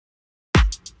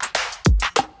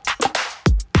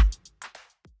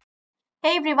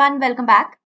Hey everyone, welcome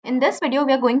back. In this video,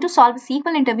 we are going to solve a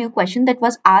SQL interview question that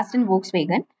was asked in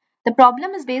Volkswagen. The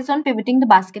problem is based on pivoting the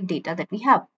basket data that we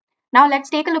have. Now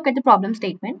let's take a look at the problem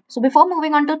statement. So before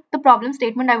moving on to the problem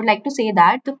statement, I would like to say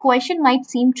that the question might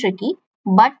seem tricky,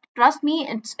 but trust me,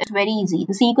 it's very easy.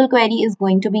 The SQL query is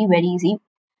going to be very easy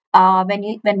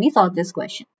when we solve this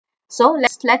question. So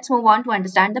let's move on to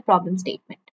understand the problem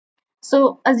statement.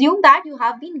 So assume that you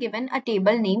have been given a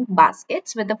table named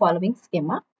baskets with the following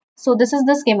schema. So this is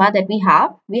the schema that we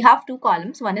have. We have two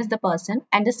columns. One is the person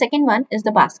and the second one is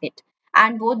the basket.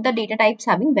 And both the data types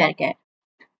having VARCHAR.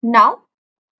 Now,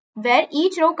 where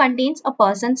each row contains a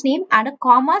person's name and a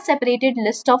comma separated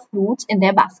list of fruits in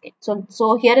their basket.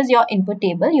 So here is your input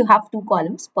table. You have two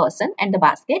columns, person and the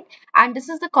basket. And this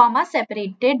is the comma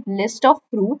separated list of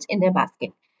fruits in their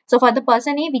basket. So for the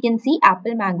person A, we can see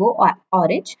apple, mango, or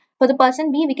orange. For the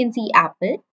person B, we can see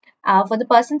apple. For the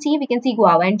person C, we can see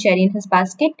guava and cherry in his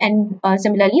basket. And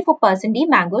similarly for person D,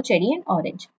 mango, cherry, and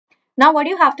orange. Now what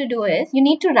you have to do is you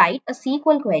need to write a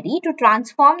SQL query to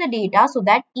transform the data so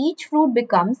that each fruit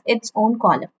becomes its own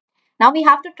column. Now we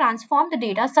have to transform the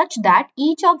data such that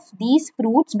each of these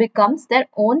fruits becomes their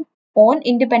own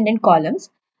independent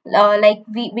columns. Like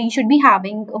we should be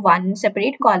having one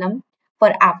separate column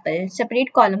for apple,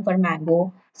 separate column for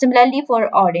mango, similarly for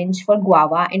orange, for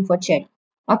guava, and for cherry.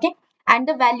 Okay. And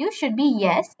the value should be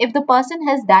yes if the person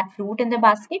has that fruit in the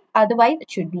basket, otherwise it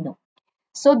should be no.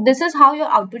 So this is how your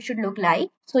output should look like.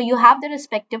 So you have the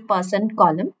respective person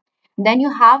column. Then you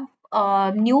have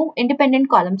new independent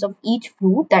columns of each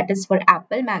fruit, that is for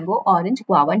apple, mango, orange,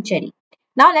 guava, and cherry.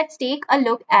 Now let's take a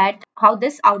look at how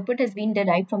this output has been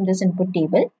derived from this input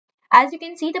table. As you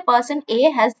can see, the person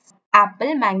A has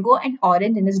apple, mango, and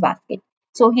orange in his basket.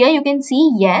 So here you can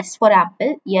see yes for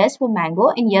apple, yes for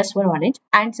mango, and yes for orange.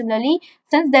 And similarly,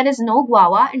 since there is no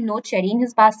guava and no cherry in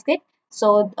his basket,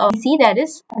 so we see there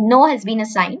is no has been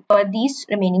assigned for these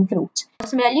remaining fruits.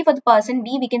 Similarly, for the person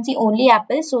B, we can see only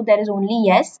apple, so there is only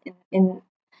yes in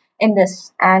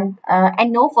this, and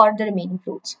no for the remaining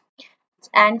fruits.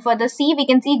 And for the C, we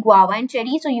can see guava and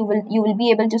cherry, so you will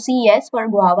be able to see yes for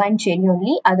guava and cherry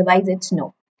only, otherwise it's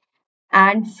no.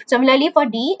 And similarly for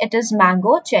D, it is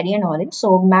mango, cherry, and orange.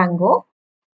 So mango,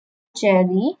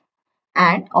 cherry,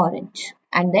 and orange.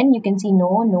 And then you can see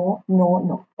no, no, no,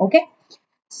 no. Okay.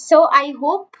 So I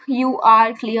hope you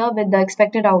are clear with the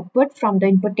expected output from the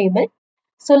input table.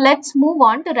 So let's move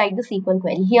on to write the SQL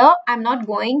query. Here I'm not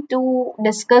going to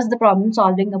discuss the problem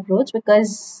solving approach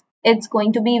because it's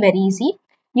going to be very easy.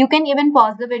 You can even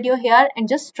pause the video here and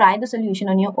just try the solution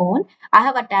on your own. I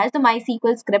have attached the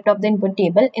MySQL script of the input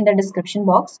table in the description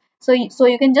box. So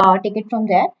you can just take it from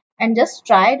there and just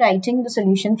try writing the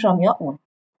solution from your own.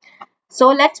 So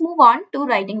let's move on to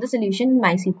writing the solution in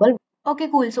MySQL. Okay,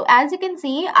 cool. So as you can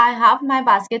see, I have my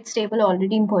baskets table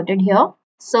already imported here.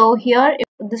 So here,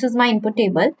 this is my input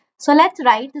table. So let's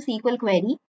write the SQL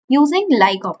query using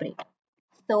like operator.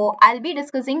 So I'll be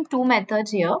discussing two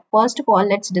methods here. First of all,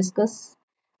 let's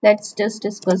just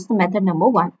discuss the method number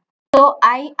one. So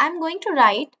I'm going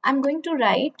to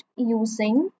write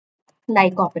using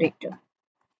like operator.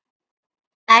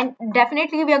 And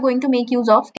definitely we are going to make use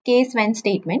of case when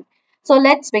statement. So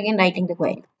let's begin writing the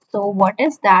query. So what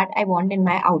is that I want in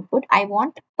my output? I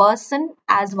want person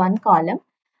as one column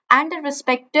and the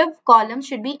respective column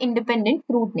should be independent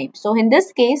fruit names. So in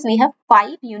this case, we have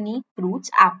 5 unique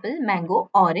fruits: apple, mango,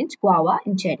 orange, guava,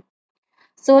 and cherry.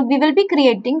 So we will be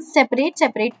creating separate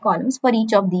columns for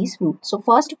each of these fruits. So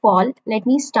first of all, let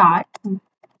me start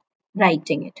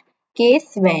writing it.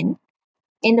 Case when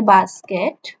in the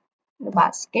basket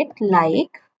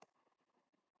like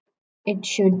it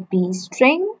should be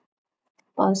string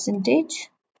percentage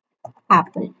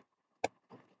apple.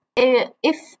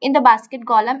 If in the basket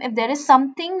column, if there is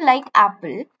something like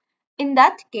apple, in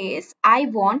that case I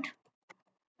want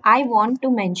to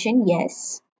mention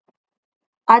yes,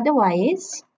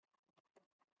 otherwise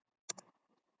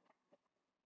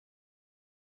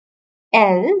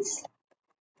else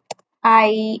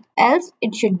else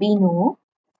it should be no,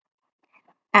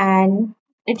 and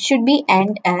it should be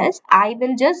end as I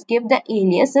will just give the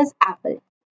alias as apple.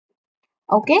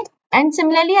 Okay, and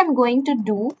similarly I'm going to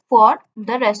do for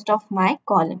the rest of my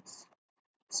columns.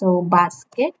 So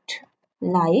basket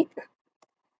like,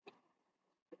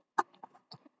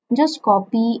 I'm just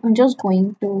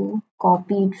going to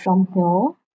copy it from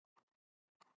here.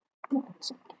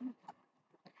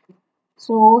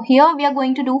 So here we are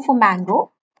going to do for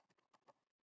mango,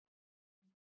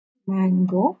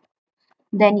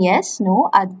 then yes, no,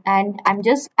 and I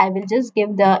will just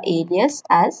give the alias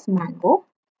as mango.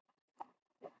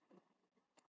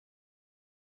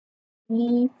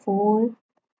 3, 4,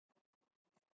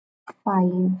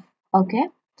 5. Okay.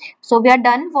 So we are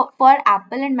done for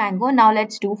apple and mango. Now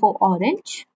let's do for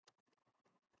orange.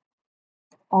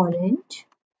 Orange.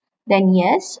 Then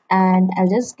yes, and I'll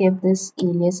just give this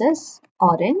alias as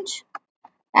orange.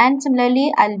 And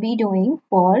similarly, I'll be doing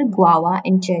for guava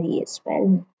and cherry as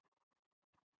well.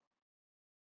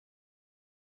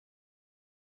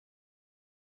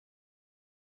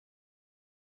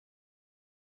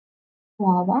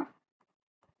 Guava.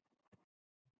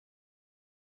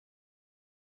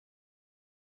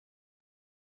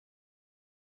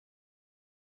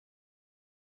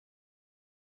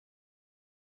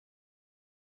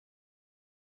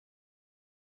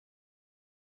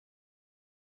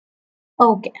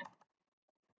 Okay.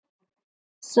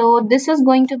 So this is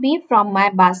going to be from my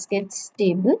baskets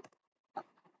table.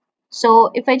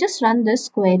 So if I just run this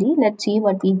query, let's see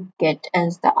what we get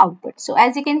as the output. So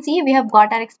as you can see, we have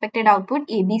got our expected output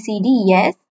A, B, C, D,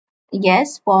 yes,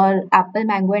 yes for apple,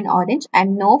 mango and orange,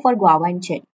 and no for guava and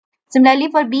cherry.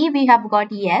 Similarly for B, we have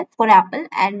got yes for apple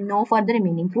and no for the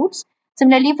remaining fruits.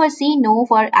 Similarly for C, no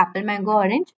for apple, mango,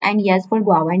 orange, and yes for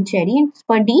guava and cherry. And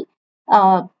for D,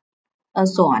 uh,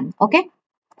 so on. Okay.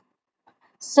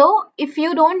 So if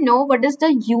you don't know what is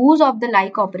the use of the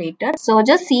like operator, so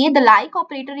just see the like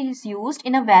operator is used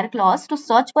in a where clause to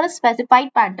search for a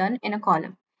specified pattern in a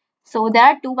column. So there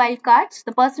are two wildcards.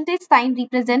 The percentage sign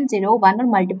represents 0, 1 or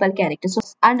multiple characters. So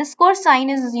underscore sign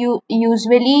is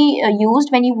usually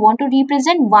used when you want to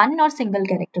represent one or single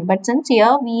character. But since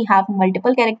here we have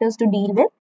multiple characters to deal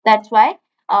with, that's why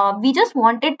we just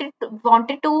wanted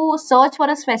to search for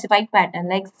a specified pattern.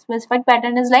 Like specified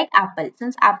pattern is like apple,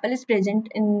 since apple is present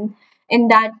in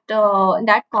that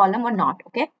column or not.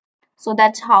 Okay, so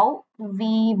that's how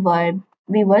we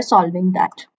were solving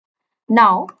that.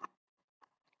 Now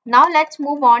let's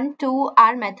move on to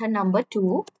our method number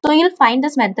 2. So you'll find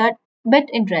this method bit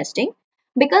interesting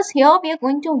because here we are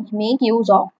going to make use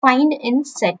of find in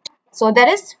set. So there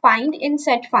is find in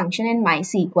set function in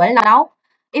MySQL. Now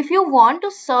if you want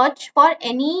to search for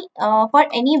any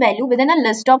value within a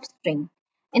list of string,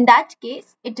 in that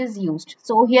case it is used.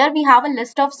 So here we have a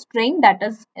list of string, that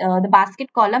is the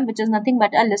basket column, which is nothing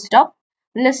but a list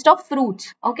of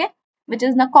fruits. Okay, which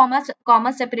is the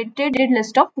comma separated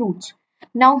list of fruits.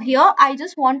 Now here I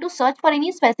just want to search for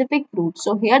any specific fruit.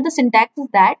 So here the syntax is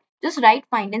that just write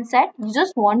find and set. You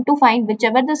just want to find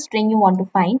whichever the string you want to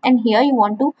find, and here you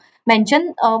want to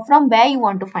mention from where you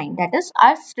want to find. That is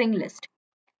our string list.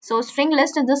 So string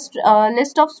list is the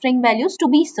list of string values to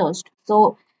be searched.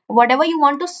 So whatever you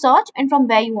want to search and from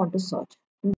where you want to search.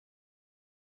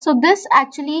 So this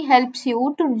actually helps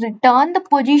you to return the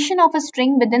position of a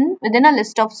string within a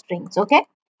list of strings. Okay.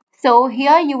 So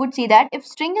here you would see that if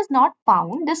string is not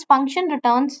found, this function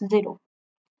returns 0.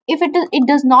 If it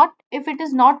is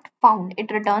not found, it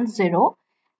returns 0.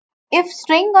 If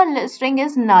string or string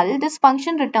is null, this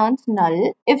function returns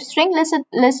null. If string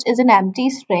list is an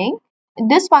empty string,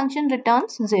 this function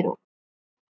returns 0.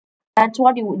 That's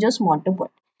what you just want to put.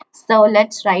 So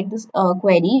let's write this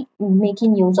query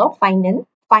making use of find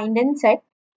and set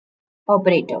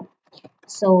operator.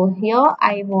 So here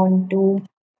I want to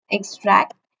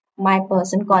extract my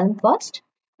person column first.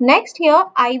 Next here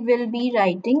I will be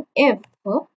writing if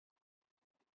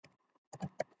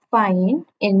find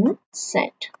in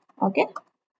set. Okay.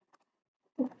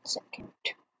 One second.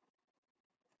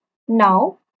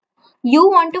 Now you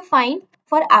want to find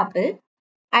for apple,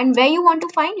 and where you want to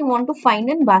find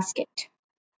in basket.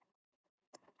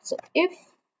 So if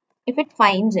it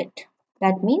finds it,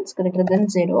 that means greater than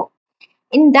 0.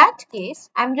 In that case,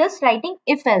 I'm just writing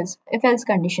if else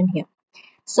condition here.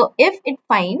 So if it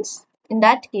finds, in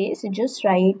that case, you just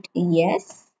write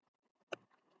yes.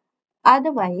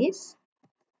 Otherwise,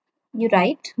 you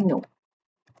write no.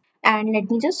 And let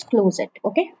me just close it.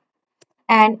 Okay.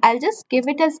 And I'll just give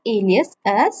it as alias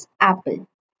as apple.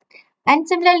 And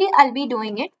similarly, I'll be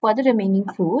doing it for the remaining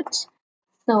fruits.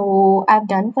 So I've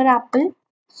done for apple.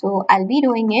 So I'll be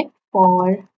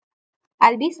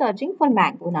searching for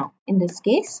mango now in this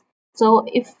case. So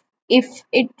if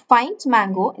it finds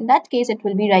mango, in that case it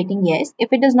will be writing yes.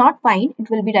 If it does not find, it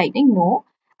will be writing no.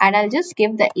 And I'll just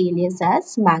give the alias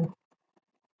as mango.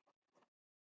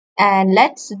 And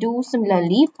let's do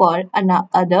similarly for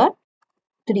other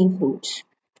three fruits.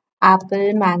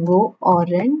 Apple, mango,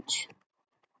 orange,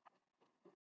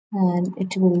 and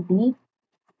it will be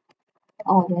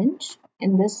orange.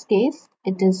 In this case,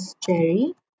 it is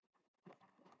cherry,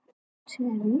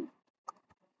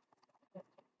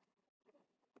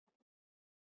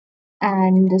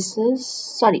 and this is,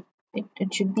 sorry,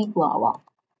 it should be guava.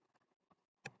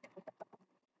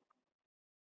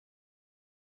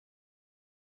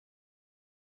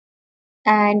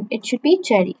 and it should be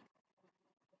cherry.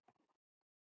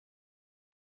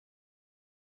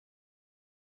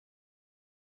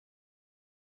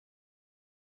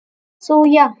 So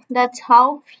yeah, that's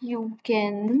how you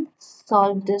can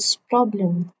solve this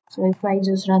problem. So if I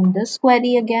just run this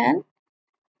query again,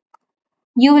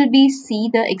 you will be see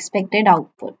the expected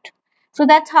output. So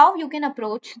that's how you can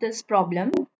approach this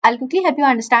problem. I'll quickly help you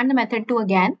understand the method too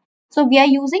again. So we are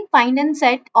using find and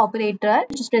set operator,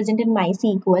 which is present in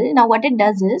MySQL. Now what it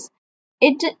does is,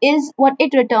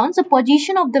 it returns the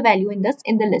position of the value in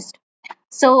the list.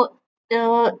 So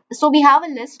so we have a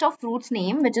list of fruits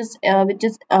name, which is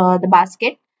the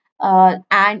basket.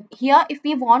 And here, if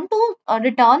we want to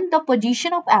return the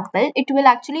position of apple, it will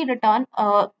actually return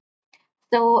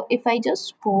so if I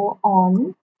just go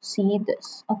on, see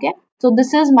this, okay. So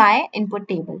this is my input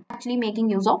table. Actually making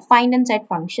use of find and set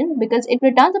function because it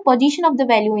returns the position of the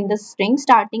value in the string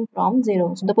starting from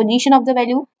 0. So the position of the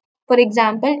value, for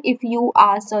example, if you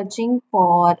are searching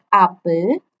for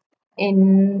apple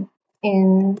in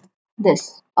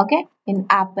this, okay, in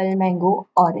apple, mango,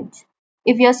 orange.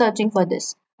 If you are searching for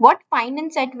this, what find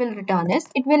and set will return is,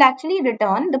 it will actually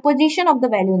return the position of the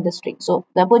value in the string. So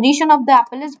the position of the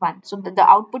apple is 1, so the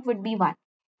output would be 1.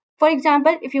 For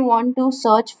example, if you want to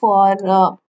search for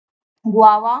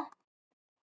guava,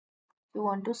 you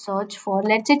want to search for,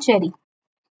 let's say, cherry,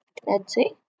 let's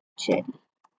say cherry,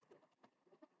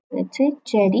 let's say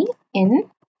cherry in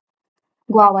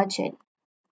guava cherry.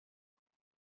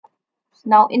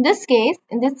 Now in this case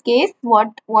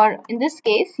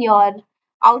your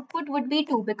output would be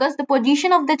 2 because the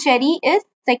position of the cherry is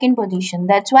second position.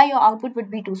 That's why your output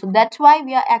would be 2. So that's why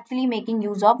we are actually making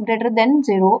use of greater than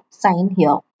 0 sign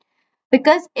here,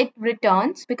 because it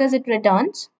returns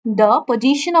the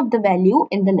position of the value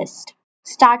in the list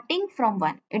starting from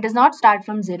 1. It does not start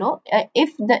from 0.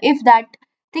 If that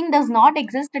thing does not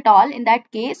exist at all, in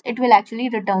that case it will actually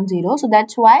return 0. So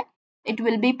that's why it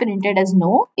will be printed as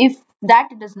no if that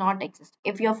does not exist,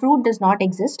 if your fruit does not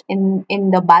exist in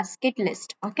the basket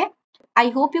list. Okay, I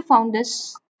hope you found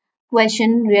this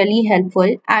question really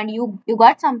helpful and you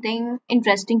got something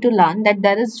interesting to learn, that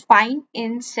there is find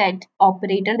in set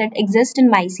operator that exists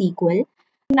in MySQL.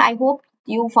 And I hope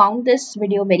you found this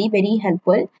video very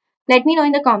helpful. Let me know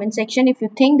in the comment section if you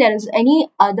think there is any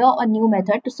other or new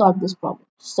method to solve this problem.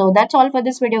 So that's all for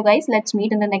this video, guys. Let's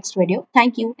meet in the next video.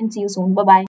 Thank you and see you soon. Bye bye.